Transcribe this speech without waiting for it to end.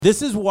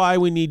This is why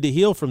we need to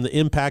heal from the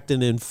impact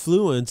and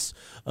influence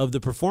of the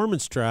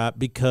performance trap,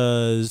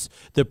 because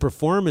the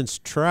performance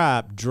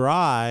trap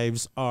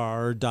drives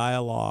our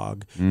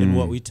dialogue and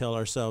what we tell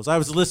ourselves. I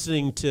was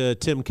listening to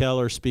Tim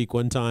Keller speak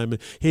one time.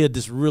 He had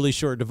this really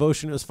short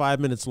devotion. It was 5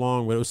 minutes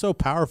long, but it was so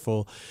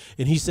powerful.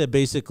 And he said,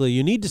 basically,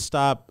 you need to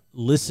stop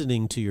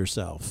listening to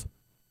yourself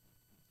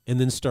and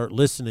then start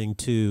listening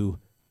to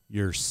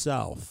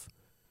yourself.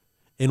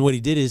 And what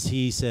he did is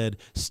he said,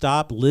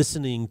 stop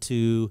listening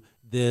to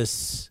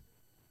this,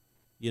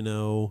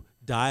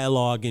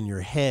 dialogue in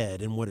your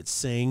head and what it's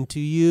saying to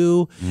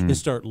you, and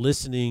start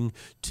listening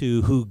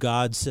to who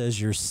God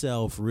says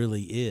yourself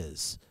really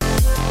is.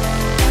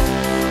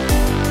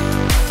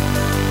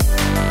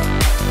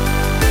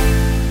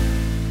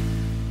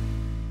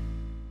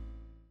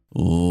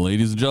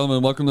 Ladies and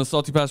gentlemen, welcome to the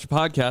Salty Pastor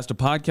Podcast, a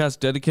podcast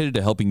dedicated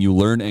to helping you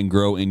learn and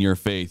grow in your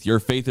faith. Your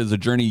faith is a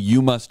journey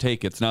you must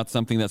take. It's not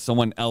something that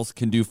someone else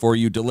can do for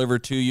you, deliver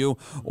to you,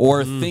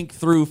 or think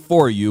through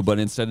for you, but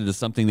instead it is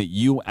something that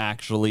you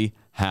actually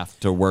have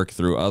to work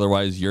through.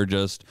 Otherwise, you're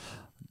just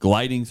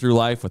gliding through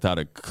life without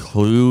a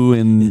clue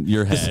in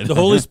your head. The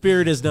Holy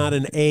Spirit is not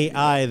an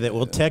AI that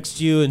will text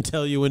you and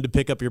tell you when to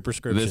pick up your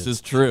prescription. This is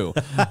true.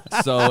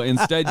 So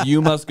instead,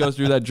 you must go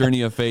through that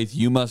journey of faith.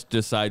 You must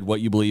decide what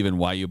you believe and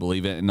why you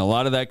believe it. And a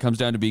lot of that comes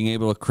down to being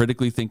able to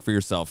critically think for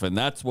yourself. And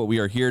that's what we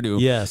are here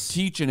to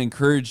teach and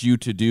encourage you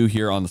to do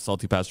here on the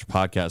Salty Pastor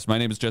Podcast. My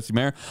name is Jesse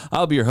Mayer.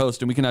 I'll be your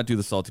host, and we cannot do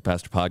the Salty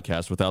Pastor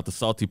Podcast without the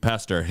Salty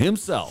Pastor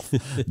himself,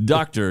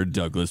 Dr.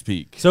 Douglas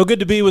Peak. So good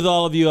to be with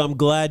all of you. I'm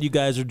glad you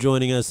guys are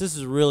joining us. This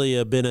has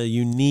really been a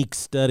unique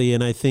study,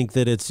 and I think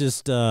that it's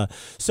just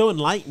so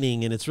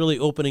enlightening, and it's really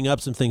opening up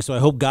some things. So I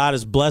hope God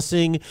is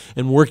blessing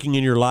and working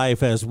in your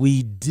life as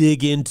we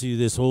dig into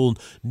this whole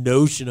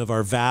notion of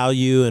our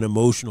value and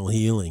emotional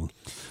healing.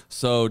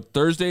 So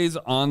Thursdays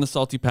on the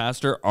Salty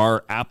Pastor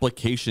are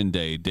application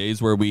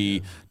days where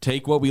we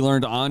take what we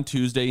learned on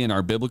Tuesday in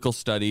our biblical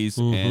studies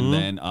and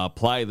then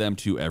apply them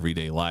to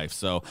everyday life.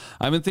 So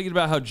I've been thinking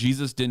about how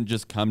Jesus didn't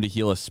just come to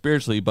heal us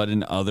spiritually, but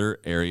in other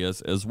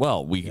areas as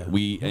well.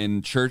 We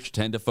in church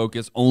tend to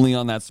focus only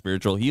on that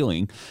spiritual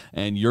healing,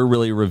 and you're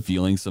really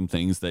revealing some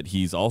things that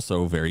he's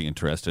also very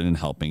interested in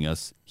helping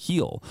us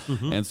heal.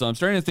 And so I'm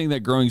starting to think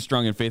that growing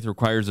strong in faith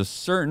requires a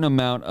certain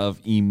amount of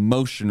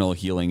emotional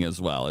healing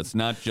as well. It's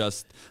not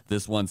just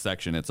this one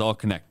section. It's all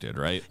connected,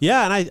 right?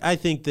 Yeah, and I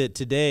think that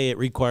today it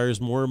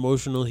requires more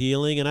emotional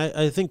healing, and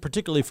I think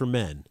particularly for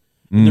men.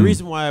 And the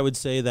reason why I would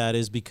say that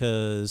is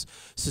because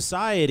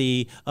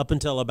society, up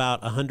until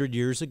about 100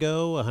 years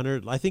ago,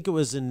 I think it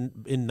was in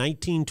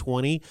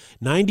 1920,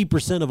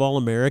 90% of all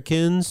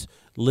Americans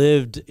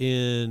lived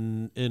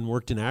in and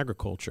worked in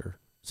agriculture.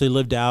 So they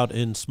lived out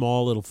in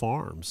small little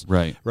farms.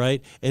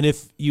 Right. And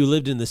if you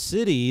lived in the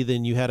city,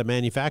 then you had a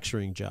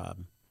manufacturing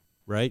job.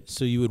 Right?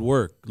 So you would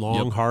work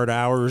long, hard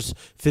hours,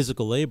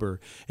 physical labor.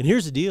 And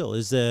here's the deal,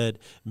 is that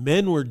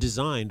men were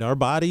designed, our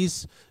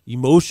bodies,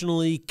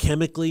 emotionally,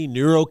 chemically,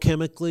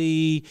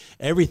 neurochemically,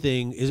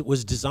 everything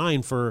was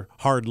designed for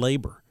hard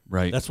labor.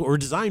 Right. That's what we're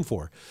designed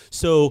for.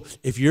 So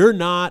if you're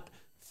not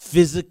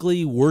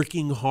physically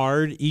working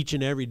hard each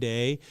and every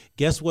day,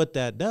 guess what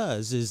that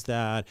does is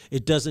that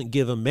it doesn't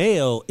give a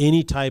male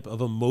any type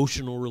of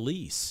emotional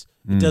release.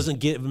 It doesn't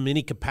give him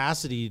any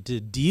capacity to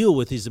deal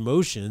with his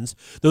emotions.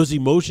 Those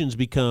emotions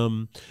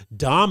become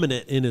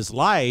dominant in his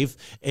life,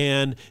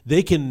 and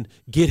they can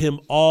get him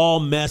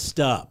all messed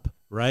up,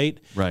 right?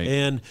 Right.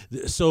 And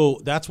so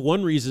that's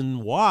one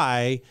reason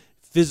why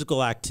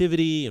physical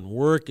activity and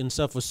work and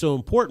stuff was so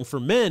important for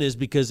men, is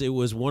because it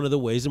was one of the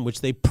ways in which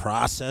they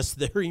processed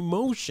their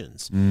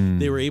emotions.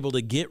 They were able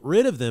to get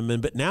rid of them,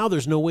 but now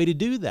there's no way to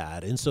do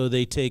that, and so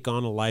they take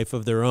on a life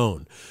of their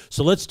own.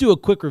 So let's do a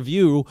quick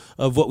review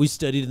of what we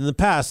studied in the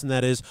past, and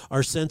that is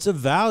our sense of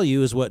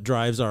value is what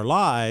drives our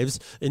lives,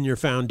 and your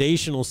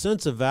foundational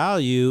sense of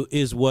value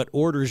is what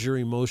orders your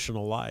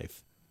emotional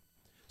life.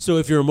 So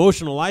if your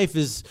emotional life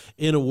is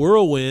in a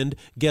whirlwind,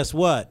 guess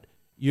what?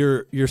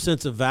 Your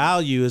sense of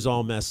value is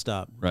all messed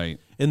up. Right.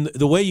 And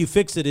the way you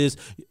fix it is,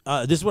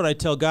 this is what I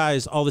tell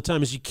guys all the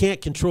time, is you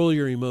can't control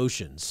your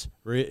emotions.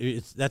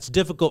 Right? That's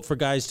difficult for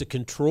guys to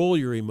control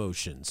your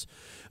emotions.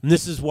 And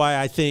this is why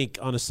I think,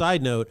 on a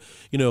side note,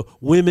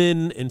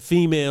 women and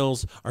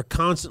females are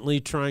constantly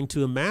trying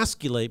to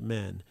emasculate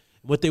men.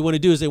 What they want to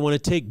do is they want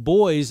to take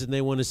boys and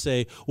they want to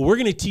say, well, we're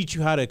going to teach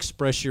you how to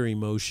express your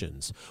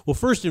emotions. Well,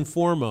 first and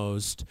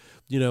foremost,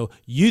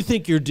 you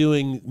think you're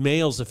doing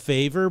males a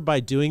favor by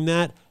doing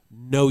that?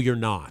 No, you're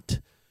not.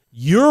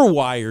 You're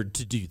wired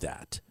to do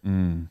that.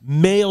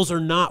 Males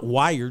are not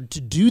wired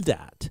to do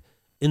that.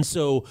 And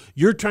so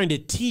you're trying to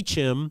teach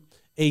him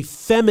a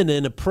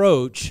feminine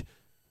approach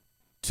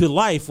to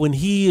life when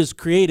he is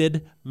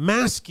created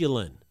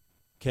masculine.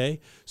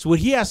 Okay, so what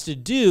he has to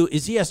do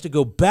is he has to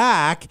go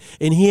back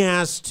and he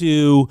has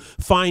to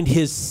find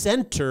his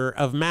center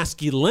of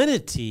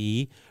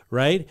masculinity,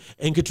 right,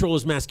 and control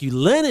his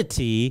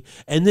masculinity,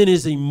 and then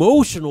his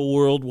emotional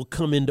world will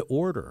come into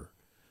order.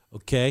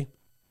 Okay,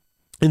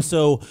 And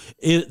so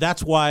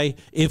that's why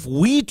if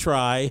we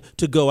try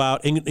to go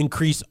out and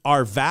increase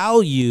our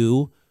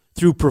value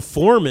through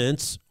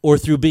performance or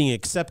through being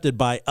accepted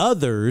by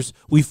others,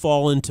 we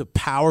fall into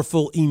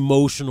powerful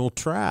emotional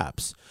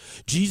traps.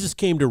 Jesus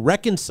came to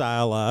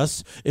reconcile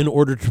us in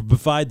order to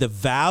provide the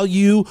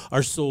value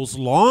our souls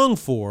long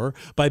for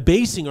by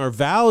basing our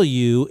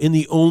value in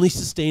the only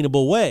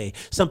sustainable way,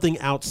 something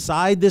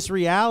outside this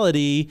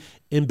reality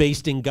and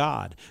based in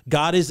God.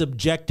 God is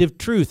objective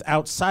truth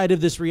outside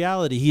of this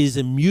reality. He is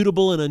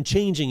immutable and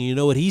unchanging. And you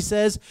know what he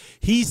says?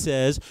 He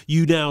says,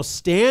 you now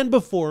stand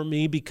before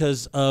me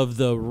because of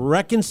the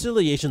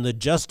reconciliation, the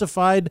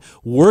justified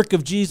work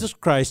of Jesus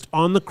Christ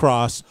on the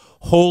cross,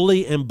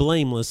 holy and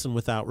blameless and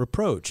without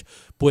reproach.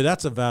 Boy,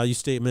 that's a value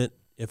statement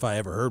if I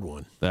ever heard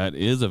one. That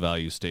is a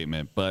value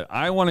statement, but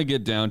I want to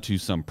get down to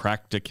some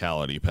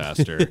practicality,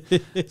 Pastor.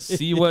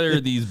 See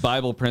whether these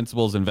Bible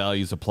principles and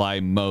values apply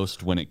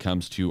most when it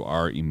comes to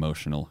our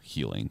emotional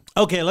healing.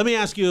 Okay, let me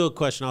ask you a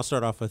question. I'll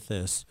start off with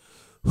this.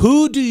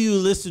 Who do you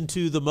listen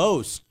to the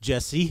most,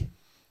 Jesse?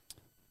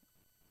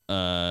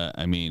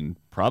 I mean,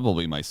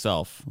 probably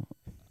myself.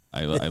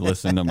 I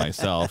listen to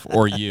myself,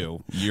 or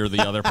you. You're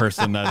the other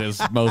person that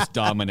is most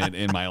dominant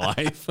in my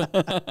life.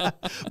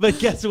 But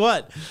guess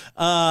what?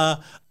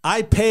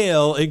 I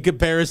pale in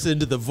comparison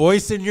to the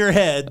voice in your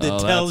head that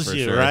tells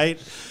you, right?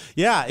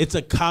 Yeah, it's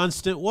a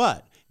constant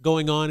what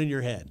going on in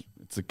your head?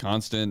 It's a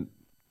constant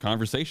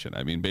conversation.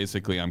 I mean,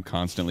 basically, I'm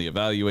constantly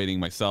evaluating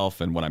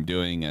myself and what I'm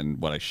doing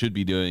and what I should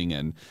be doing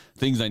and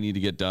things I need to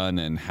get done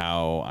and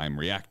how I'm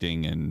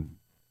reacting. And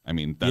I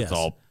mean, that's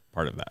all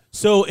part of that.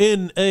 So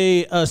in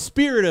a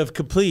spirit of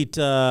complete,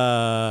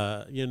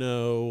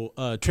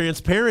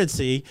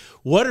 transparency,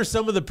 what are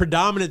some of the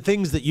predominant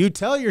things that you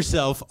tell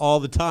yourself all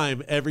the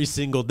time, every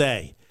single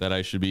day? That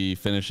I should be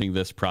finishing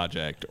this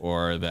project,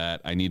 or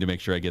that I need to make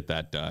sure I get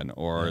that done,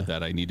 or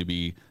that I need to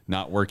be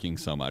not working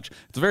so much.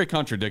 It's a very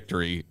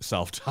contradictory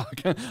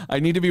self-talk. I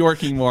need to be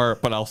working more,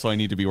 but also I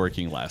need to be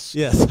working less.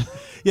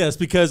 Yes,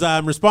 because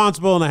I'm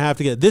responsible and I have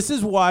to get. This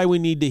is why we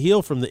need to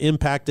heal from the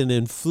impact and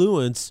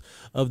influence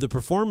of the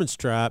performance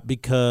trap,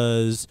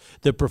 because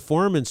the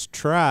performance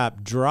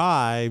trap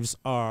drives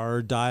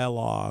our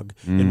dialogue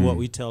and what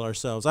we tell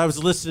ourselves. I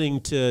was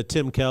listening to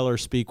Tim Keller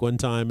speak one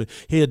time.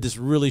 He had this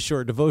really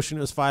short devotion.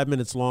 It was 5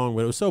 minutes long,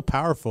 but it was so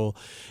powerful.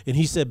 And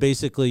he said,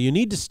 basically, you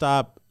need to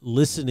stop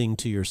listening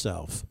to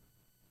yourself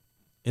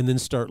and then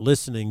start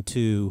listening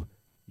to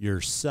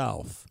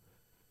yourself.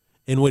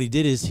 And what he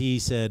did is he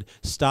said,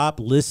 stop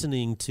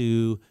listening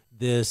to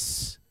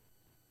this,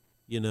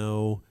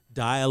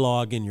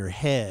 dialogue in your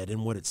head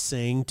and what it's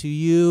saying to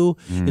you,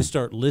 and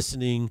start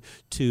listening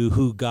to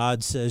who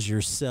God says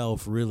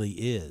yourself really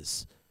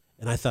is.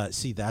 And I thought,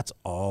 see, that's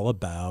all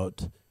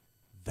about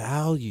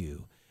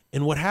value.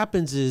 And what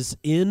happens is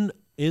in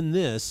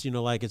this,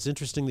 it's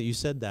interesting that you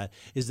said that,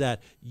 is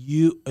that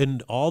you,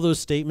 and all those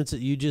statements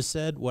that you just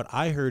said, what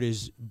I heard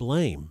is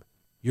blame.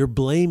 You're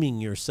blaming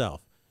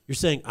yourself. You're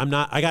saying,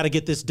 I got to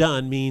get this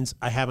done means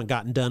I haven't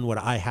gotten done what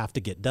I have to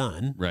get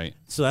done. Right.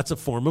 So that's a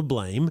form of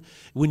blame.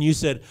 When you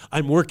said,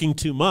 I'm working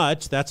too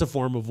much, that's a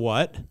form of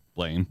what?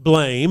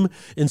 Blame.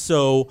 And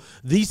so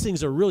these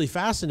things are really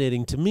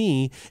fascinating to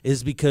me,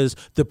 is because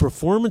the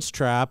performance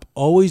trap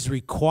always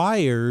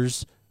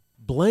requires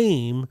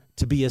blame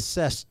to be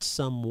assessed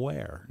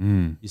somewhere.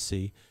 You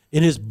see,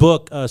 in his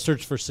book,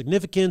 Search for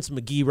Significance,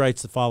 McGee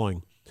writes the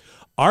following: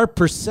 our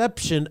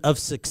perception of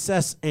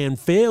success and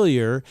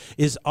failure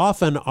is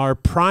often our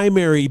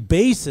primary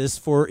basis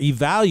for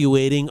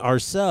evaluating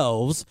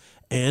ourselves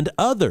and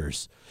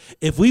others.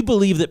 If we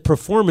believe that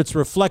performance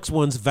reflects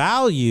one's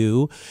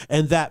value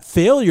and that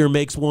failure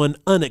makes one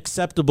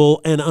unacceptable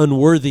and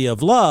unworthy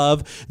of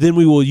love, then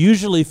we will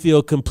usually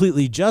feel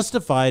completely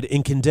justified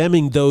in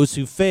condemning those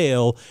who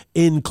fail,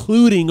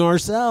 including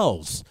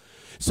ourselves.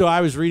 So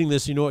I was reading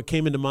this, what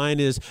came into mind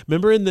is,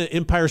 remember in The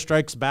Empire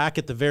Strikes Back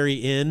at the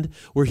very end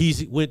where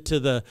he went to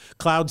the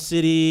Cloud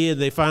City and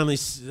they finally,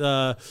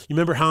 you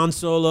remember Han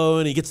Solo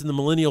and he gets in the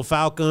Millennial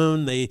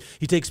Falcon, he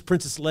takes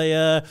Princess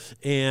Leia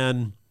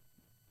and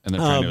they're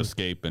trying to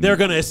escape. They're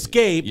going to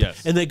escape,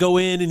 yes. And they go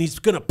in, and he's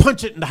going to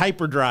punch it into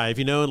hyperdrive,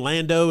 and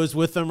Lando is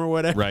with them or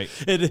whatever. Right.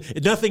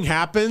 And nothing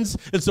happens.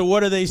 And so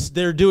what are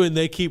they're doing?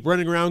 They keep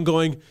running around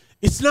going,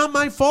 it's not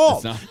my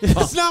fault.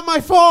 It's not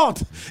my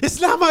fault. It's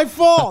not my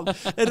fault.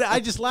 And I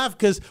just laugh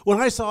because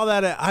when I saw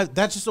that,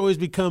 that just always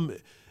become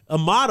a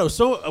motto.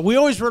 So we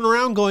always run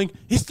around going,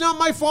 it's not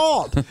my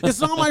fault.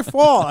 It's not my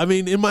fault. I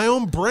mean, in my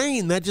own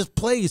brain, that just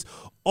plays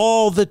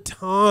all the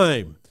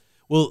time.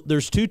 Well,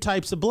 there's two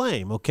types of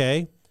blame,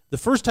 okay? The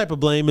first type of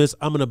blame is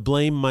I'm going to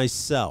blame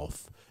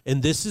myself.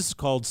 And this is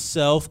called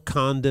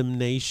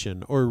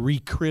self-condemnation or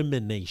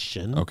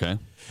recrimination. Okay.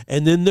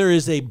 And then there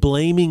is a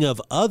blaming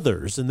of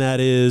others, and that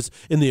is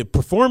in the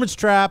performance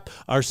trap,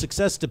 our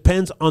success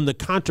depends on the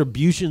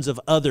contributions of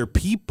other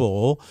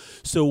people.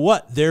 So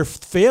what? Their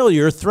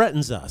failure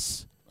threatens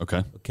us.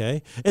 Okay.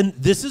 Okay. And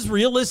this is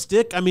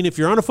realistic. I mean, if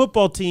you're on a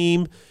football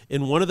team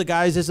and one of the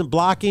guys isn't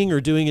blocking or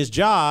doing his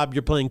job,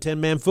 you're playing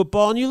 10-man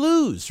football and you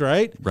lose,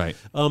 right? Right.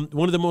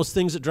 One of the most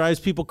things that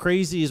drives people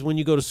crazy is when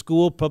you go to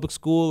school, public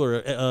school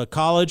or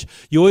college,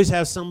 you always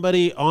have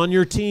somebody on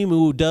your team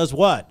who does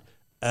what?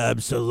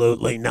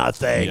 Absolutely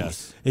nothing.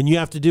 Yes. And you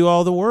have to do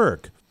all the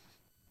work.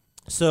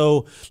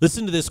 So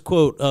listen to this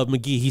quote of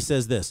McGee. He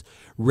says this: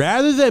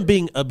 rather than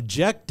being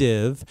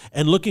objective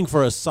and looking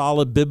for a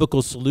solid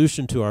biblical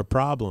solution to our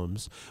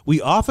problems, we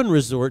often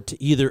resort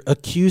to either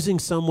accusing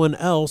someone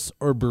else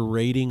or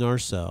berating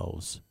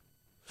ourselves.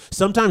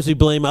 Sometimes we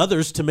blame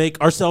others to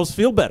make ourselves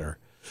feel better,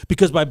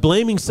 because by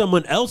blaming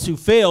someone else who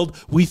failed,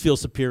 we feel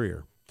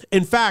superior.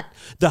 In fact,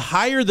 the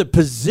higher the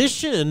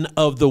position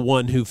of the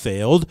one who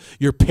failed,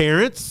 your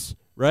parents,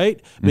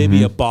 right?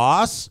 Maybe a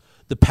boss,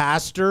 the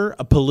pastor,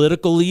 a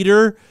political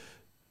leader,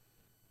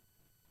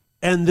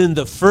 and then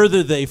the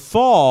further they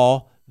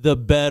fall, the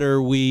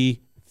better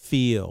we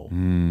feel.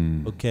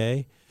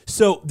 Okay?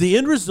 So the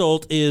end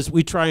result is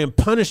we try and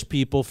punish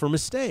people for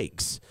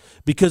mistakes,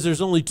 because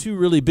there's only two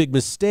really big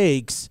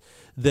mistakes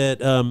that,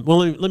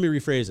 let me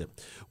rephrase it.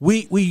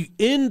 The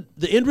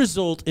end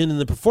result in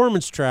the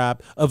performance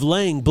trap of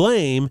laying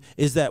blame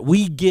is that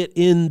we get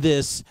in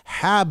this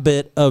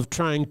habit of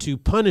trying to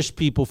punish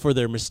people for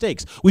their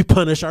mistakes. We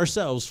punish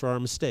ourselves for our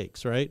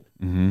mistakes, right?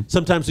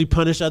 Sometimes we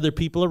punish other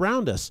people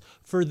around us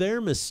for their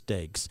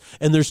mistakes.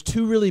 And there's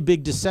two really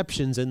big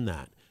deceptions in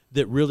that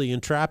really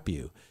entrap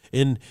you.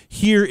 And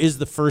here is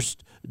the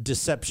first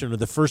deception, or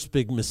the first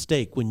big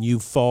mistake when you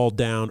fall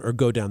down or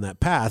go down that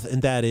path,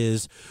 and that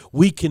is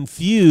we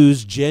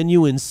confuse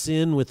genuine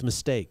sin with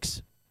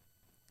mistakes.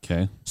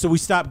 Okay. So we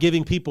stop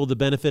giving people the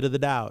benefit of the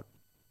doubt.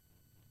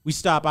 We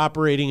stop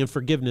operating in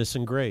forgiveness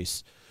and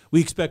grace. We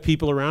expect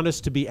people around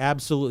us to be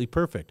absolutely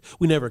perfect.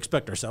 We never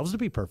expect ourselves to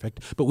be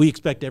perfect, but we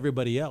expect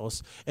everybody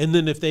else. And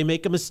then if they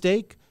make a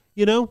mistake,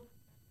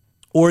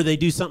 or they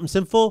do something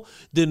sinful,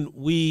 then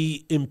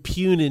we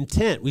impugn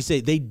intent. We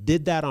say they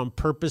did that on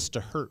purpose to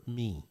hurt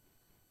me.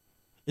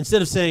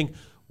 Instead of saying,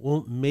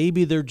 well,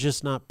 maybe they're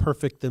just not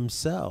perfect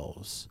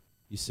themselves.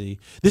 You see,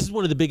 this is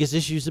one of the biggest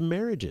issues in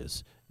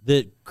marriages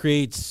that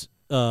creates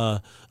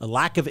a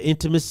lack of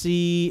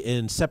intimacy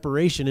and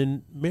separation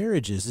in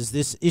marriages. Is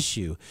this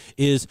issue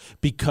is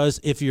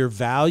because if your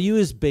value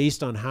is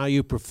based on how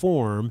you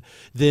perform,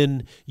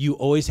 then you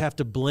always have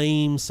to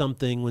blame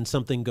something when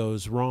something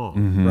goes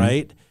wrong,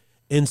 right?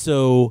 And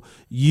so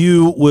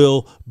you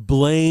will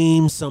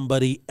blame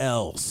somebody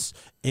else,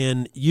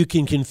 and you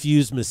can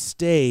confuse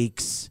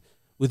mistakes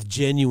with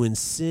genuine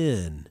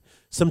sin.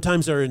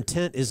 Sometimes our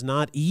intent is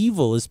not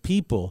evil as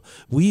people.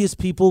 We as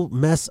people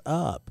mess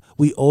up.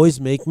 We always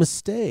make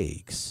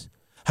mistakes.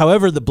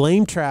 However, the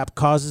blame trap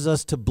causes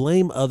us to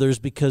blame others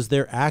because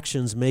their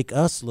actions make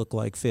us look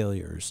like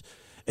failures,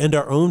 and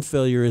our own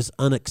failure is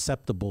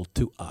unacceptable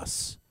to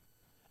us.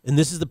 And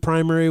this is the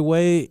primary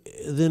way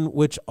in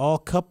which all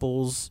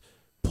couples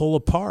pull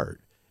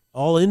apart.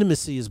 All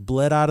intimacy is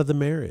bled out of the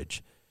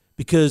marriage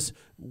because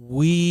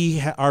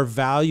our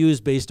value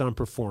is based on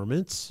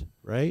performance,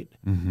 right?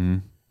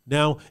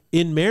 Now,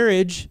 in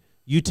marriage,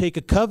 you take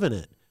a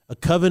covenant. A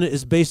covenant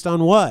is based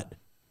on what?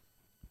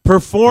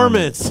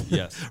 Performance.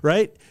 Yes.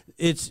 Right?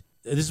 This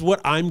is what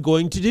I'm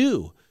going to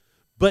do.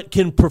 But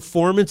can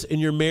performance in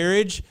your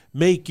marriage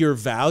make your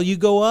value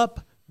go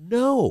up?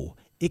 No,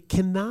 it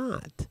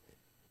cannot.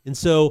 And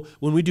so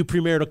when we do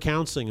premarital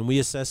counseling and we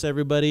assess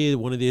everybody,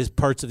 one of these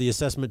parts of the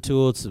assessment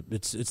tool,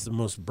 it's the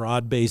most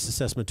broad-based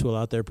assessment tool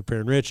out there, Prepare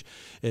and Rich.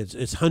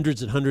 It's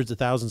hundreds and hundreds of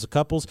thousands of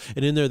couples,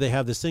 and in there they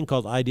have this thing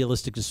called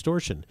idealistic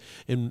distortion.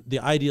 And the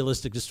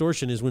idealistic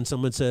distortion is when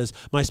someone says,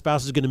 my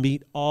spouse is going to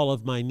meet all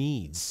of my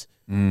needs,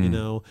 and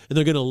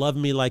they're going to love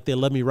me like they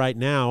love me right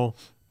now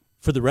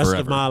for the rest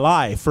of my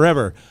life,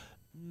 forever.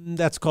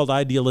 That's called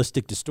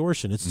idealistic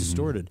distortion. It's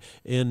distorted.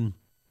 And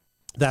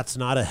that's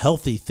not a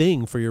healthy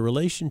thing for your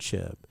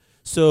relationship.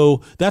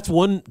 So that's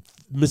one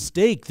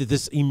mistake that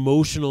this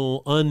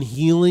emotional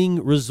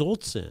unhealing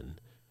results in.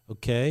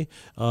 Okay.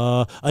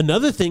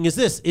 Another thing is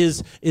this: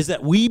 is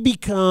that we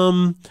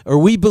become, or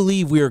we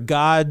believe we are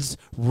God's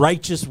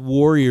righteous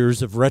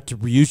warriors of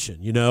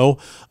retribution.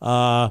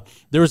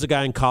 There was a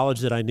guy in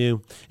college that I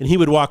knew, and he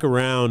would walk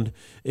around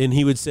and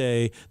he would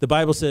say, the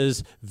Bible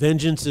says,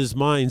 vengeance is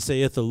mine,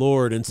 saith the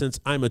Lord. And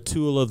since I'm a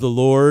tool of the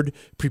Lord,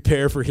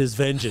 prepare for his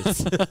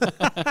vengeance.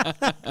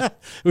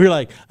 We were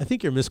like, I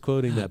think you're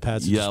misquoting that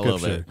passage of Scripture. A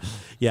little bit.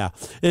 Yeah.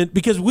 And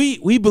because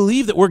we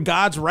believe that we're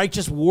God's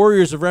righteous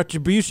warriors of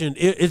retribution.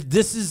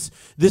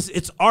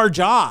 It's our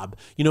job.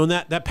 And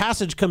that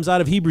passage comes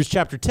out of Hebrews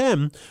chapter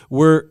 10,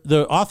 where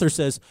the author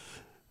says,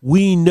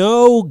 we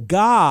know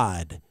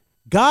God.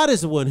 God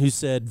is the one who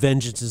said,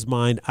 vengeance is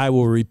mine, I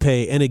will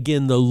repay. And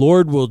again, the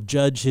Lord will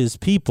judge his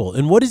people.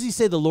 And what does he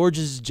say the Lord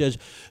is judge?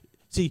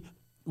 See,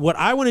 what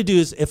I want to do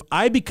is, if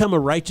I become a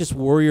righteous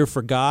warrior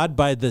for God,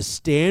 by the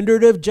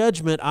standard of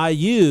judgment I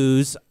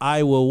use,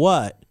 I will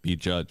what? Be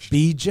judged.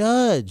 Be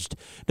judged.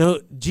 Now,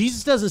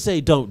 Jesus doesn't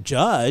say don't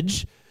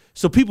judge.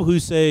 So people who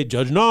say,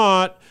 judge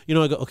not, I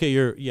go, okay,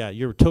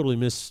 you're totally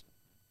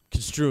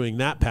misconstruing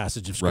that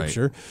passage of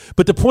Scripture. Right.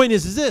 But the point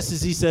is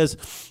he says,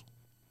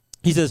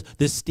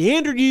 the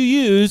standard you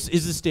use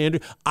is the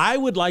standard. I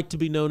would like to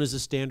be known as a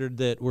standard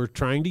that we're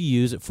trying to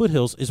use at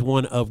Foothills is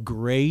one of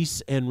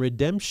grace and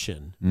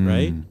redemption,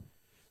 right?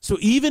 So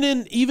even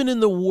in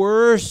the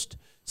worst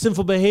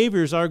sinful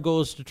behaviors, our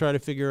goal is to try to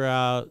figure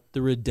out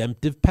the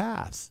redemptive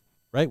path,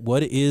 right?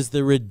 What is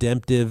the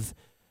redemptive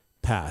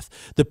path?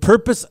 The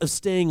purpose of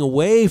staying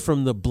away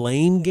from the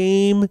blame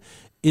game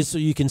is so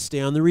you can stay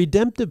on the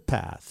redemptive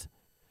path.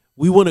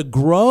 We want to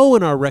grow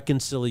in our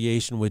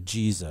reconciliation with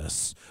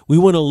Jesus. We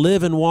want to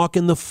live and walk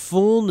in the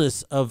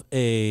fullness of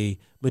a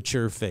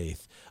mature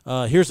faith.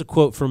 Here's a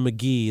quote from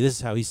McGee. This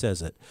is how he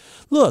says it.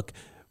 Look,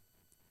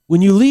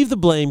 when you leave the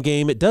blame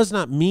game, it does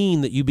not mean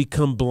that you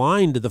become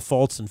blind to the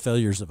faults and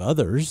failures of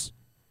others.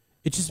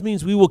 It just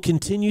means we will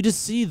continue to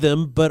see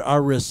them, but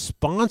our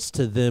response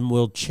to them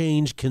will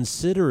change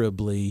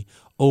considerably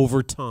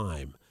over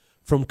time,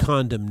 from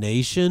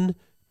condemnation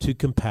to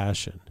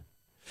compassion.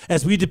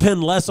 As we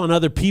depend less on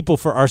other people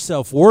for our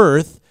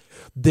self-worth,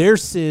 their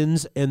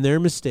sins and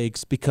their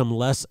mistakes become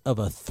less of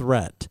a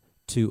threat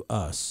to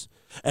us.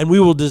 And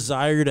we will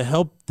desire to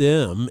help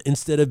them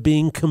instead of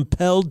being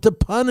compelled to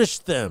punish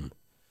them.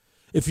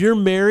 If you're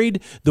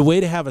married, the way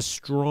to have a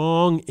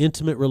strong,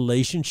 intimate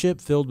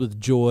relationship filled with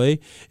joy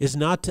is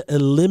not to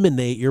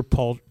eliminate your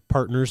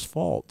partner's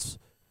faults.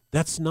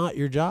 That's not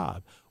your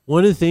job.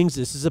 One of the things,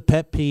 this is a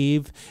pet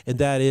peeve, and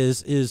that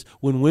is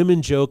when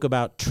women joke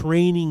about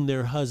training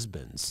their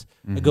husbands.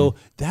 I go,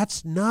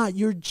 that's not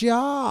your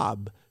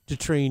job to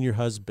train your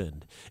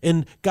husband.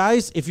 And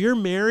guys, if you're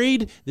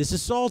married, this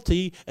is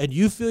salty, and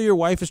you feel your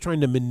wife is trying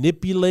to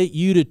manipulate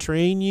you to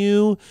train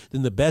you,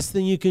 then the best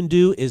thing you can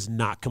do is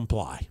not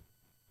comply.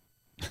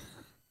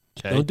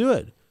 Okay. Don't do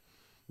it.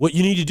 What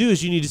you need to do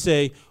is you need to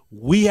say,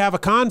 we have a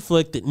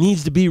conflict that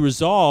needs to be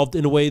resolved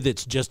in a way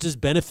that's just as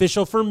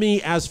beneficial for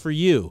me as for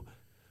you.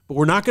 But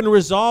we're not going to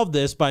resolve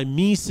this by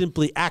me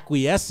simply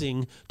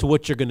acquiescing to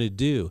what you're going to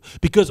do.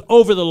 Because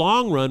over the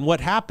long run,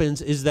 what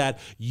happens is that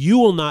you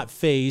will not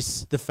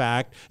face the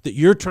fact that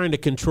you're trying to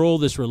control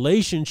this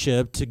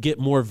relationship to get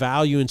more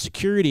value and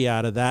security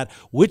out of that,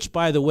 which,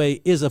 by the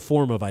way, is a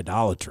form of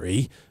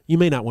idolatry. You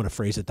may not want to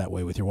phrase it that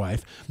way with your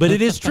wife, but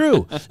it is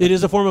true. It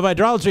is a form of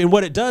idolatry. And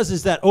what it does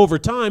is that over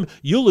time,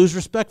 you'll lose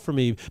respect for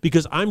me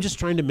because I'm just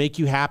trying to make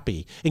you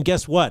happy. And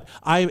guess what?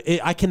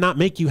 I cannot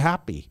make you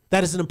happy.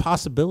 That is an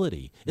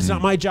impossibility. It's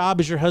not my job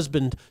as your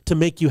husband to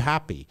make you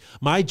happy.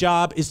 My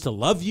job is to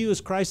love you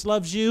as Christ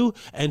loves you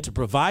and to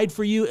provide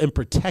for you and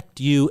protect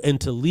you and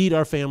to lead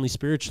our family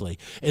spiritually.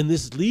 And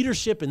this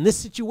leadership in this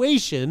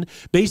situation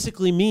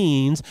basically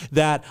means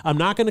that I'm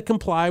not going to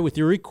comply with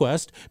your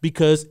request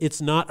because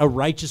it's not a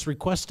righteous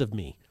request of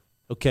me.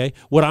 Okay?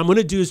 What I'm going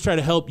to do is try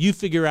to help you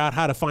figure out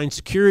how to find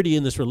security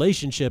in this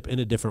relationship in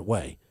a different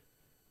way.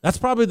 That's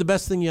probably the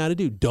best thing you ought to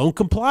do. Don't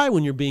comply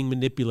when you're being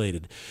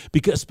manipulated,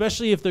 because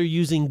especially if they're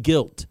using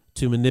guilt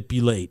to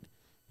manipulate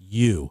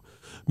you.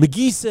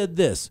 McGee said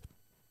this,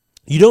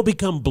 you don't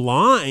become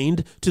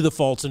blind to the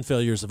faults and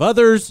failures of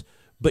others,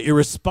 but your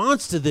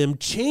response to them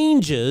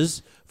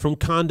changes from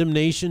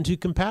condemnation to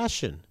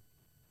compassion.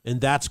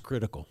 And that's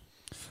critical.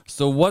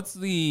 So what's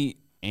the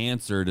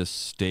answer to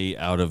stay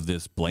out of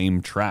this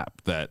blame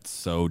trap that's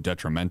so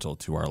detrimental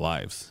to our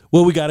lives?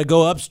 Well, we got to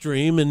go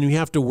upstream and we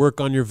have to work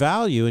on your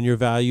value. And your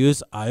value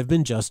is, I've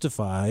been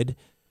justified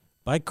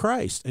by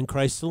Christ and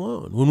Christ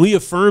alone. When we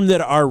affirm that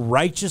our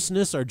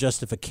righteousness, our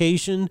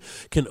justification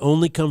can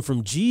only come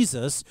from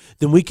Jesus,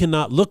 then we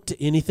cannot look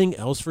to anything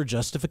else for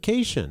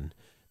justification.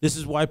 This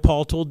is why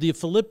Paul told the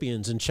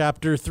Philippians in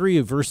chapter 3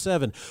 of verse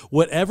 7,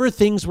 whatever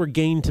things were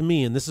gained to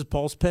me, and this is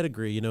Paul's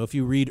pedigree. You know, if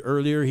you read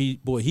earlier, he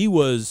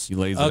was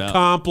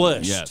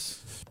accomplished.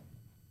 Yes.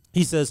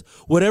 He says,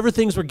 whatever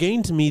things were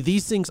gained to me,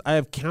 these things I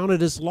have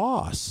counted as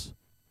loss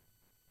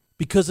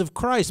because of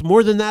Christ.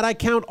 More than that, I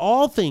count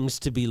all things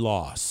to be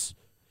loss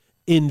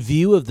in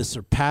view of the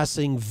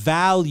surpassing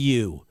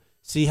value.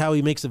 See how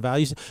he makes the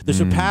value? The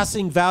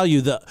surpassing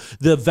value.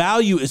 The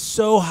value is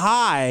so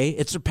high,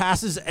 it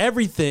surpasses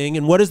everything.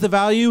 And what is the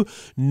value?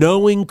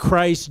 Knowing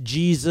Christ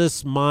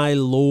Jesus, my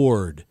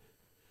Lord.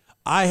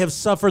 I have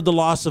suffered the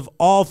loss of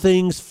all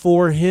things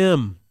for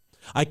him.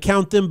 I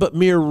count them but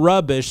mere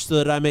rubbish so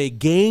that I may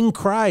gain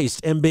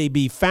Christ and may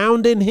be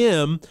found in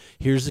him.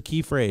 Here's the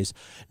key phrase.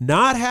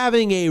 Not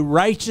having a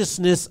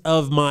righteousness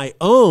of my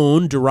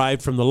own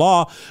derived from the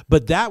law,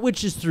 but that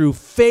which is through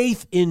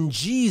faith in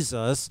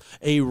Jesus,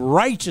 a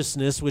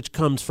righteousness which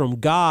comes from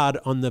God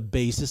on the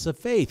basis of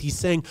faith. He's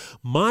saying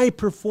my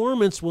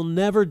performance will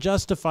never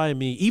justify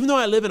me. Even though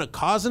I live in a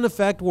cause and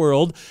effect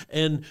world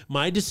and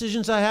my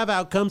decisions I have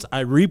outcomes, I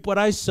reap what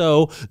I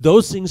sow,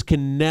 those things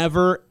can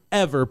never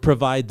ever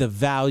provide the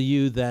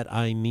value that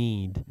I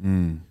need.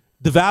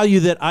 The value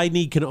that I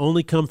need can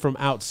only come from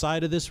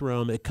outside of this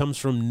realm. It comes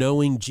from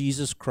knowing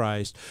Jesus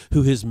Christ,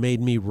 who has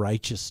made me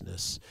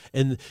righteousness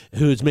and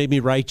who has made me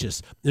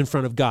righteous in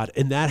front of God.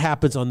 And that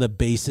happens on the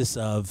basis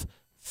of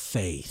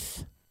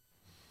faith.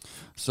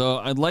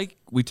 So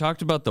we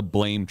talked about the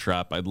blame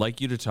trap. I'd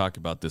like you to talk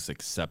about this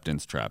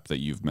acceptance trap that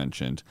you've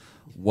mentioned.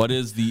 What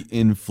is the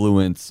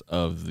influence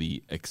of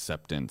the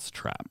acceptance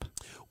trap?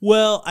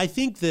 Well, I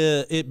think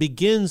it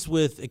begins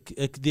with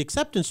the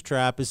acceptance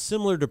trap is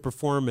similar to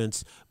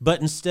performance,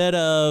 but instead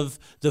of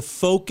the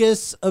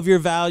focus of your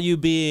value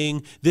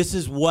being this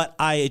is what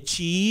I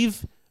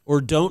achieve or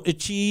don't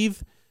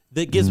achieve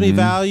that gives me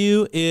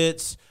value,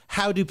 it's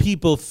how do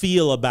people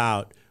feel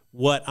about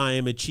what I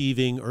am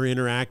achieving or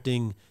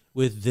interacting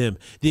with them.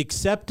 The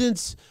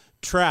acceptance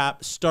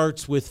trap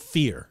starts with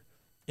fear,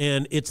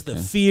 and it's the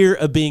fear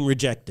of being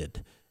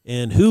rejected.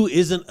 And who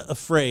isn't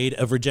afraid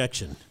of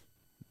rejection?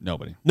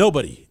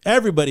 Nobody.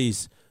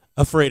 Everybody's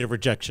afraid of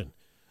rejection.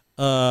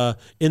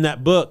 In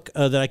that book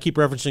that I keep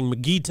referencing,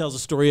 McGee tells a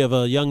story of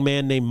a young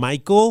man named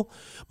Michael.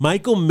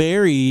 Michael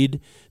married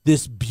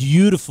this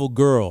beautiful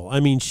girl. I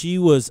mean, she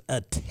was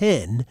a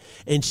 10,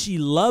 and she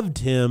loved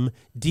him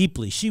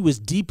deeply. She was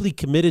deeply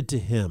committed to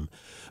him.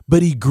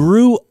 But he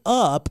grew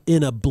up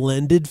in a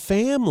blended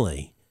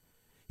family.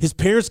 His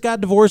parents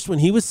got divorced when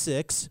he was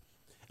 6.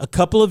 A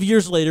couple of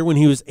years later, when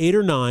he was 8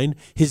 or 9,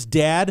 his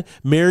dad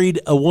married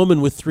a woman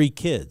with 3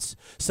 kids.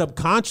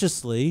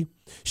 Subconsciously,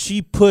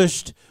 she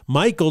pushed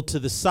Michael to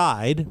the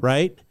side,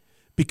 right?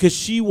 Because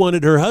she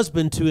wanted her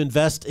husband to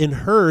invest in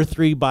her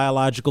 3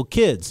 biological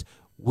kids,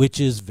 which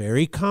is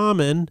very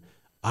common.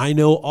 I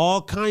know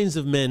all kinds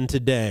of men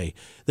today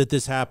that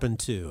this happened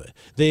to.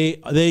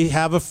 They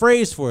have a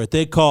phrase for it.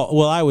 They call,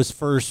 well, I was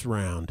first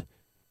round.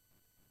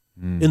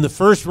 In the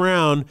first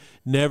round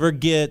never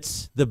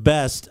gets the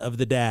best of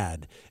the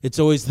dad. It's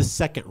always the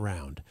second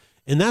round.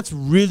 And that's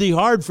really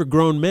hard for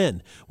grown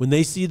men when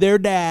they see their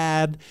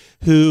dad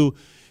who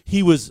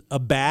he was a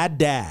bad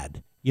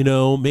dad. You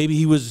know, maybe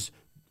he was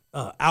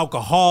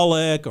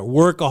alcoholic or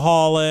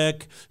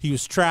workaholic. He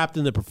was trapped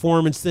in the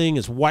performance thing.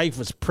 His wife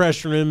was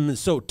pressuring him. It's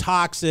so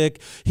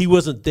toxic. He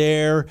wasn't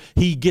there.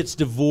 He gets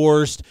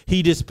divorced.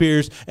 He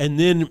disappears. And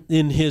then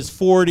in his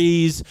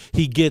 40s,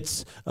 he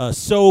gets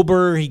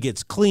sober. He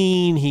gets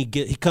clean.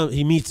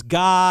 He meets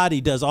God.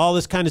 He does all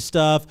this kind of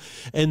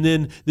stuff. And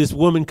then this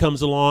woman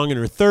comes along in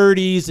her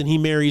 30s, and he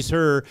marries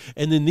her.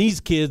 And then these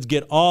kids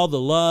get all the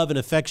love and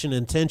affection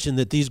and attention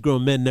that these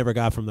grown men never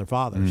got from their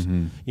fathers.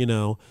 You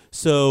know,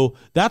 so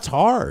that's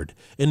hard.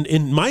 And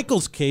in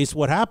Michael's case,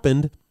 what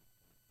happened,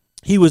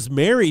 he was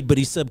married, but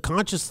he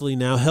subconsciously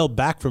now held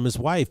back from his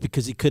wife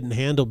because he couldn't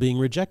handle being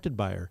rejected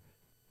by her.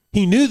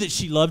 He knew that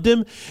she loved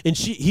him, and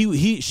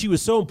she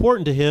was so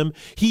important to him,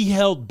 he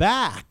held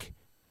back.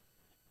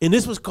 And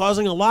this was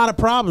causing a lot of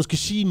problems because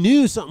she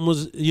knew something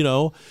was, you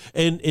know,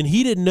 and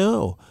he didn't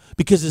know.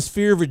 Because this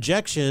fear of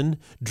rejection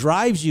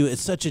drives you at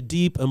such a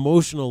deep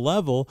emotional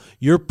level,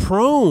 you're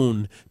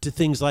prone to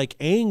things like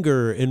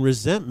anger and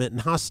resentment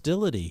and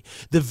hostility.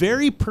 The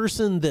very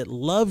person that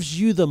loves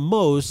you the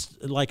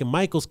most, like in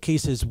Michael's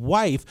case, his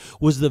wife,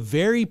 was the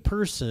very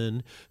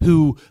person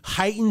who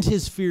heightened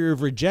his fear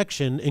of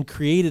rejection and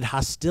created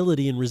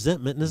hostility and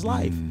resentment in his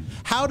life.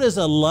 How does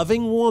a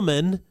loving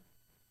woman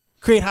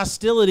create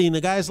hostility in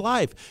the guy's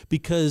life?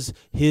 Because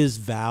his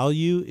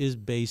value is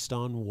based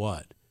on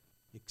what?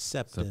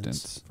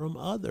 Acceptance from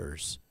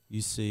others,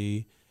 you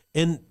see.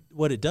 And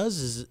what it does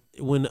is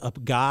when a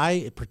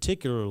guy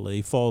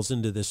particularly falls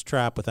into this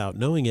trap without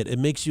knowing it, it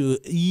makes you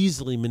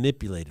easily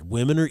manipulated.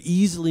 Women are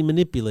easily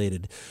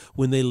manipulated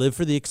when they live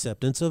for the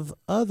acceptance of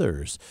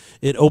others.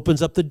 It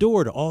opens up the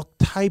door to all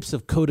types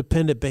of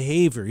codependent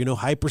behavior, you know,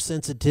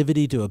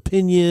 hypersensitivity to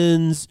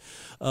opinions,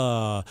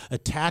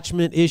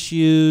 attachment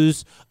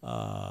issues,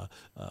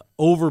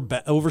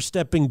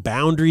 overstepping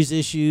boundaries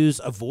issues,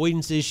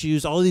 avoidance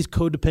issues, all of these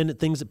codependent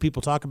things that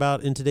people talk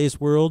about in today's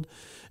world.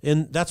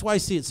 And that's why I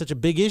see it such a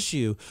big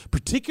issue,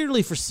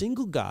 particularly for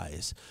single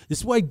guys. This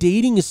is why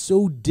dating is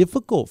so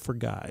difficult for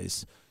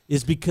guys,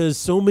 is because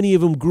so many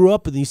of them grew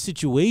up in these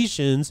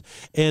situations.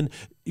 And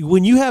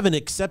when you have an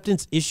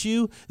acceptance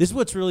issue, this is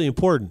what's really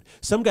important.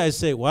 Some guys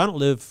say, well, I don't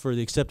live for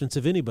the acceptance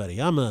of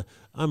anybody. I'm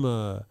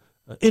a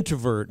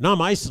introvert, and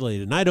I'm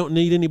isolated, and I don't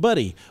need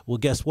anybody. Well,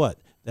 guess what?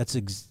 That's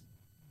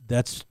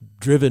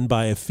driven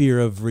by a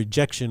fear of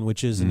rejection,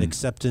 which is an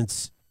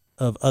acceptance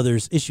of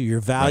others' issue. Your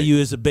value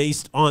is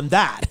based on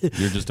that.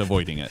 You're just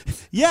avoiding it.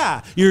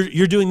 Yeah,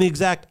 you're doing the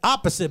exact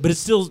opposite, but it's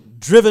still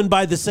driven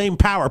by the same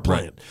power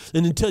plant. Right.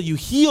 And until you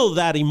heal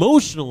that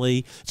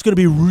emotionally, it's going to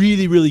be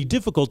really, really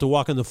difficult to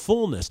walk in the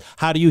fullness.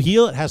 How do you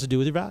heal? It has to do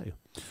with your value.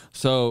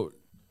 So,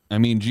 I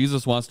mean,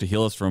 Jesus wants to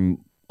heal us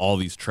from all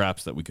these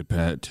traps that we could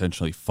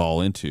potentially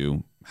fall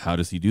into. How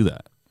does he do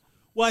that?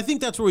 Well, I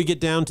think that's where we get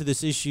down to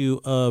this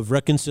issue of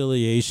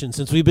reconciliation.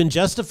 Since we've been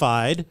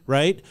justified,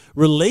 right,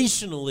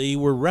 relationally,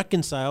 we're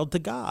reconciled to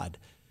God.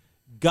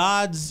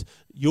 God's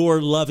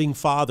your loving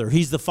Father.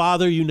 He's the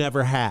Father you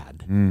never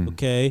had,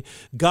 okay?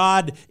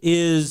 God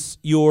is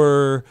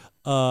your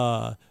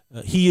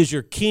He is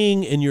your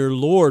King and your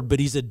Lord, but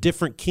he's a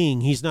different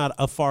King. He's not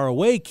a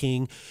faraway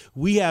King.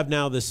 We have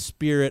now the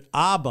Spirit,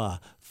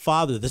 Abba,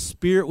 Father. The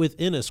Spirit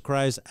within us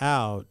cries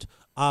out,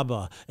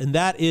 Abba, and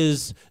that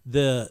is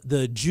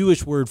the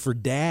Jewish word for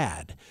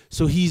dad.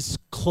 So he's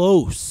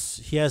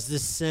close. He has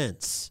this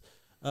sense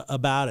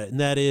about it, and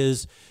that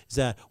is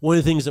that one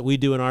of the things that we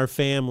do in our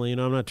family, and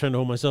I'm not trying to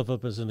hold myself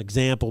up as an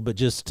example, but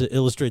just to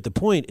illustrate the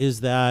point, is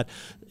that,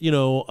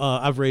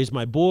 I've raised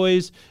my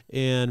boys,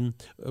 and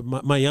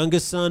my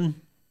youngest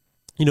son,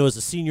 as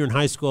a senior in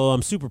high school,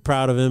 I'm super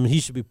proud of him.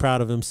 He should be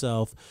proud of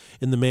himself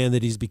and the man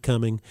that he's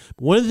becoming.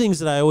 But one of the things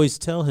that I always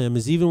tell him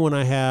is, even when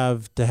I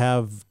have to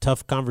have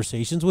tough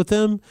conversations with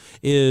him,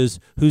 is,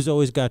 who's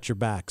always got your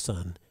back,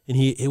 son? And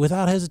he,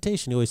 without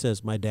hesitation, he always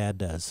says, my dad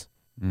does.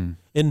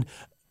 And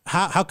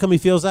how come he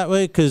feels that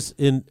way? Because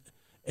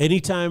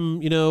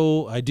anytime,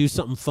 I do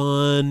something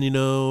fun,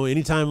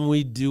 anytime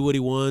we do what he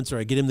wants or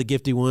I get him the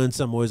gift he wants,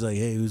 I'm always like,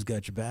 hey, who's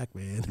got your back,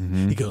 man?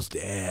 Mm-hmm. He goes,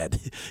 Dad.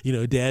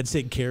 Dad's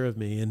taking care of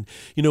me. And,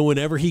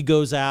 whenever he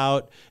goes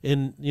out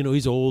and,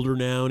 he's older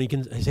now and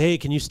he say, hey,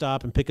 can you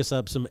stop and pick us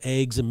up some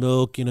eggs and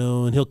milk,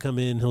 and he'll come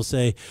in and he'll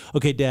say,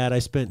 okay, Dad, I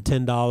spent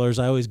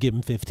 $10. I always give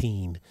him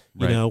 15.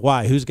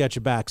 Why? Who's got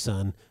your back,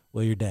 son?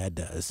 Well, your dad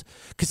does.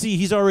 Because, see,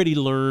 he's already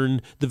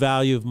learned the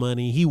value of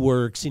money. He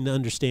works. He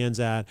understands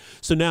that.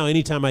 So now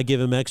anytime I give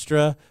him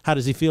extra, how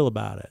does he feel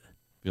about it?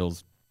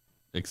 Feels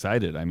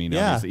excited. I mean,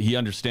 obviously, he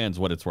understands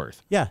what it's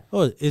worth. Yeah.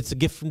 Oh, it's a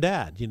gift from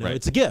Dad. Right.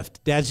 It's a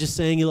gift. Dad's just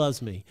saying he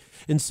loves me.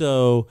 And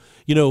so,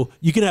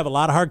 you can have a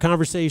lot of hard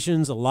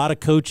conversations, a lot of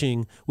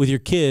coaching with your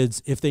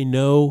kids if they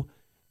know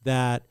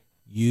that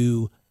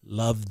you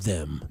love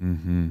them.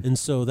 Mm-hmm. And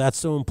so that's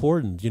so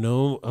important.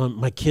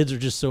 My kids are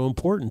just so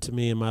important to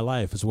me in my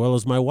life, as well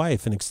as my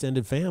wife and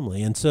extended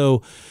family. And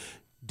so,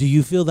 do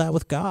you feel that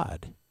with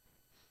God?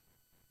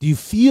 Do you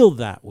feel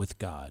that with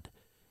God?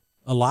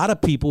 A lot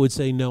of people would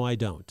say, no, I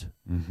don't.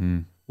 Mm-hmm.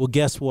 Well,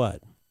 guess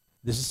what?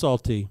 This is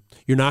salty.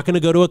 You're not going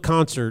to go to a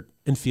concert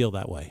and feel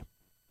that way.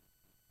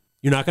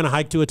 You're not going to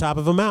hike to the top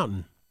of a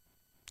mountain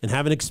and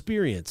have an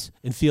experience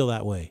and feel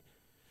that way.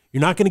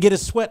 You're not going to get a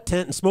sweat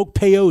tent and smoke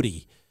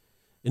peyote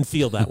and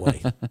feel that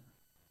way.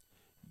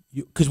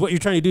 Because what you're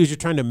trying to do is you're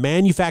trying to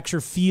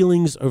manufacture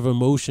feelings of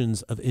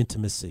emotions of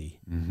intimacy,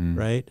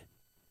 right?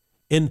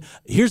 And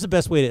here's the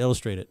best way to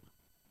illustrate it.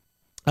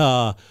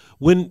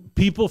 When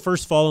people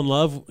first fall in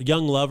love,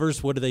 young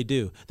lovers, what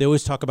do? They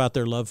always talk about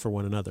their love for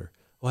one another.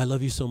 Oh, I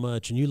love you so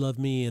much, and you love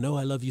me, and oh,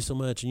 I love you so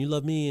much, and you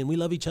love me, and we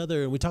love each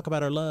other, and we talk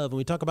about our love, and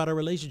we talk about our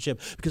relationship,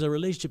 because our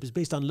relationship is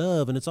based on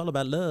love, and it's all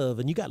about love,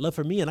 and you got love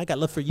for me, and I got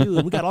love for you,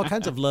 and we got all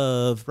kinds of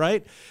love,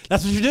 right?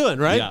 That's what you're doing,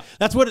 right? Yeah.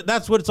 That's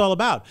what it's all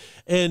about.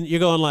 And you're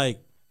going like,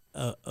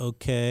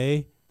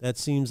 okay, that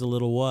seems a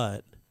little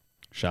what?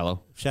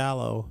 Shallow,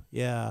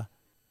 yeah.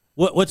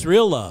 What's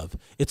real love?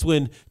 It's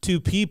when two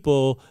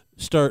people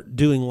start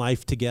doing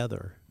life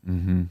together.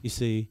 Mm-hmm. You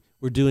see,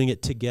 we're doing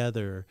it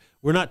together.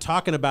 We're not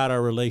talking about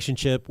our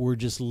relationship. We're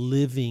just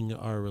living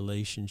our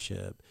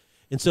relationship.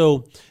 And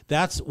so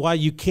that's why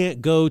you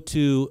can't go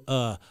to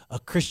a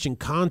Christian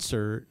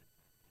concert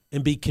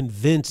and be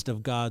convinced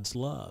of God's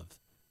love.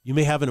 You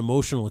may have an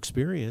emotional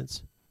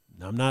experience.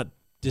 I'm not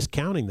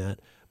discounting that,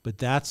 but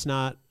that's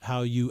not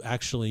how you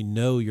actually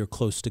know you're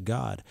close to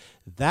God.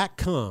 That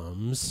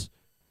comes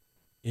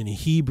in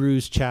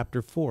Hebrews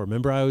chapter 4.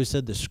 Remember, I always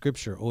said the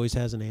scripture always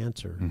has an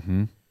answer.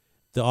 Mm-hmm.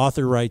 The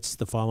author writes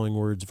the following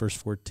words, verse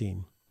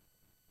 14.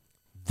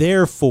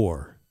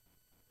 Therefore,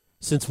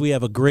 since we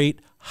have a great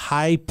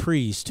high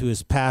priest who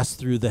has passed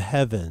through the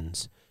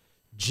heavens,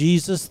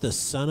 Jesus, the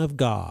Son of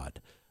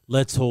God,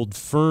 let's hold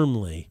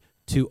firmly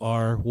to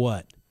our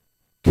what?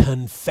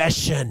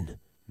 Confession.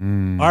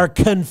 Our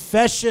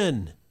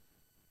confession.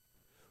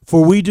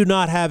 For we do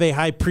not have a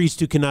high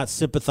priest who cannot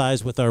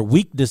sympathize with our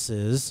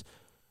weaknesses,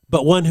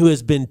 but one who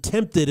has been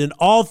tempted in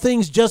all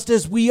things just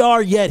as we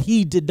are, yet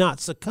he did not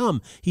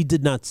succumb. He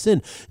did not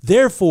sin.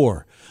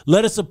 Therefore,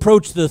 let us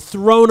approach the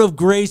throne of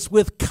grace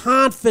with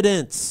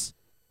confidence,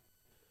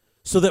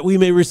 so that we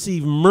may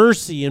receive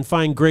mercy and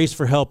find grace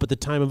for help at the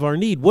time of our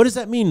need. What does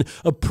that mean,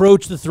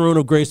 approach the throne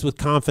of grace with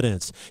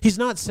confidence? He's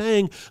not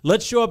saying,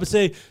 let's show up and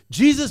say,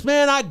 Jesus,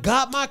 man, I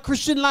got my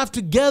Christian life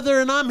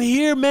together and I'm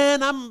here,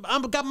 man.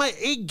 I've got my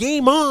A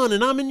game on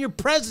and I'm in your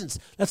presence.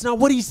 That's not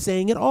what he's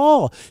saying at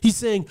all. He's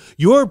saying,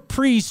 your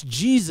priest,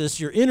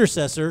 Jesus, your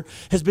intercessor,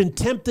 has been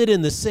tempted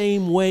in the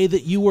same way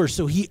that you were,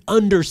 so he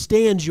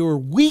understands your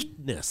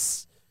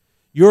weakness,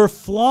 your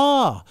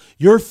flaw,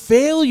 your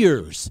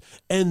failures.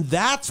 And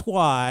that's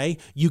why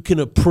you can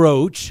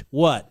approach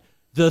what?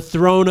 The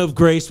throne of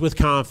grace with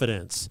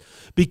confidence.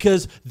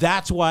 Because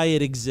that's why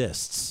it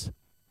exists.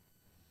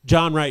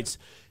 John writes,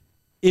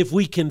 if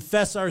we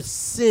confess our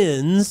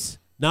sins,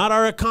 not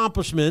our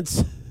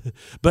accomplishments,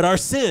 but our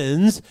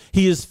sins,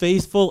 he is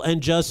faithful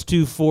and just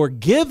to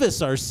forgive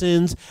us our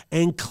sins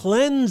and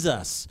cleanse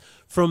us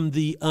from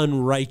the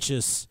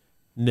unrighteousness.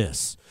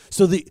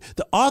 So the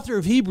author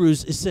of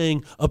Hebrews is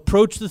saying,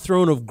 approach the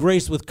throne of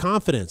grace with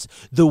confidence.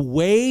 The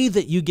way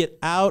that you get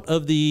out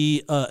of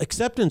the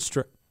acceptance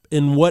trap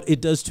and what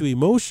it does to you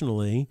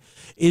emotionally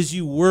is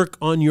you work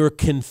on your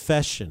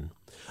confession.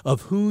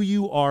 of who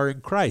you are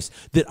in Christ,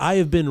 that I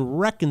have been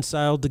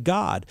reconciled to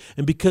God.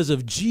 And because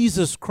of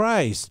Jesus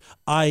Christ,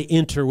 I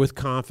enter with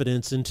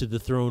confidence into the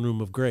throne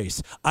room of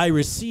grace. I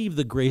receive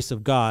the grace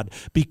of God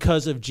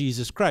because of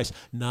Jesus Christ,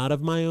 not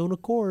of my own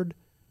accord,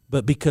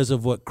 but because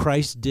of what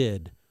Christ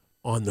did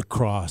on the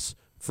cross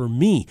for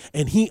me.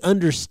 And he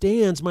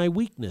understands my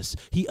weakness.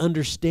 He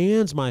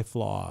understands my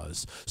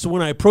flaws. So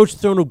when I approach the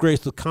throne of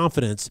grace with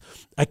confidence,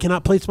 I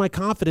cannot place my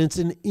confidence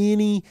in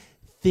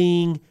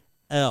anything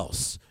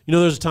else. You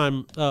know, there's a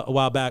time a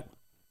while back,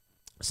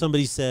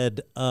 somebody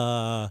said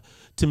to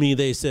me,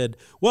 they said,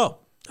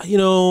 well, you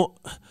know,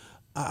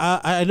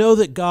 I know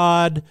that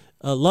God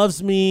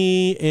loves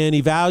me and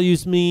he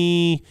values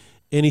me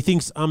and he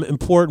thinks I'm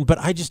important, but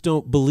I just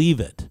don't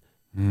believe it.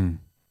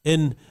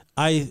 And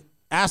I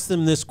asked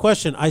them this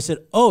question. I said,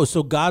 oh,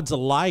 so God's a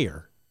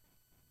liar?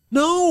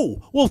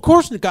 No. Well, of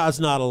course God's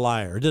not a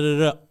liar.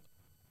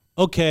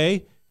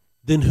 Okay,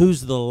 then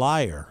who's the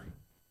liar?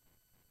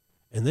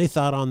 And they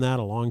thought on that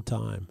a long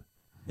time.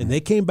 And they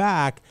came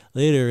back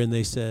later and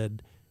they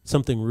said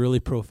something really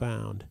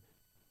profound.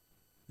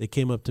 They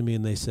came up to me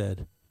and they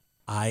said,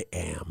 I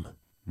am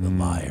the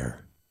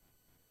liar.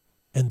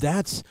 And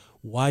that's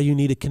why you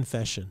need a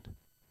confession.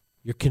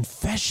 Your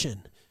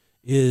confession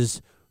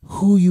is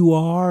who you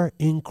are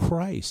in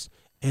Christ,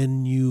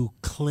 and you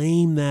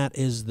claim that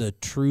as the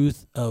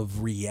truth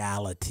of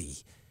reality.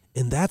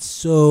 And that's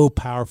so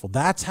powerful.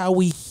 That's how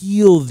we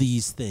heal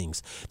these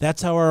things.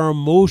 That's how our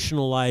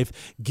emotional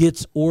life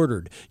gets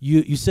ordered.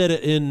 You said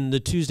it in the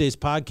Tuesdays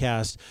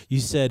podcast. You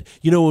said,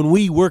 you know, when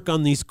we work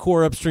on these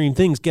core upstream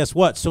things, guess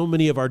what? So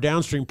many of our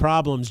downstream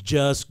problems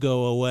just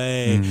go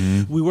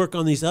away. We work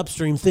on these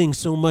upstream things.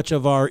 So much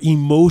of our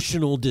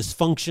emotional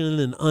dysfunction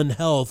and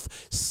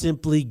unhealth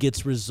simply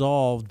gets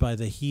resolved by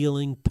the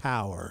healing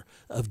power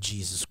of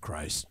Jesus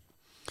Christ.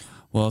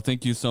 Well,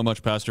 thank you so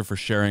much, Pastor, for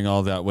sharing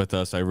all that with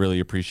us. I really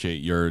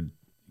appreciate your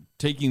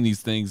taking these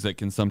things that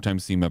can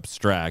sometimes seem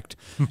abstract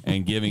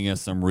and giving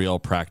us some real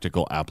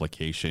practical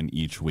application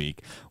each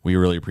week. We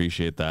really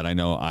appreciate that. I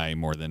know I,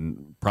 more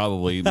than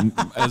probably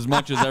as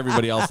much as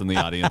everybody else in the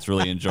audience,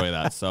 really enjoy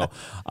that. So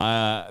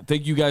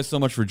thank you guys so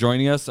much for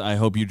joining us. I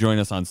hope you join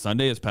us on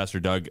Sunday as Pastor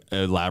Doug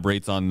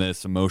elaborates on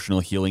this emotional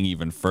healing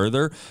even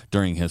further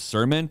during his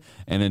sermon.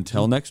 And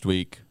until next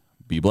week,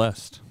 be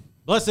blessed.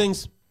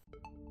 Blessings.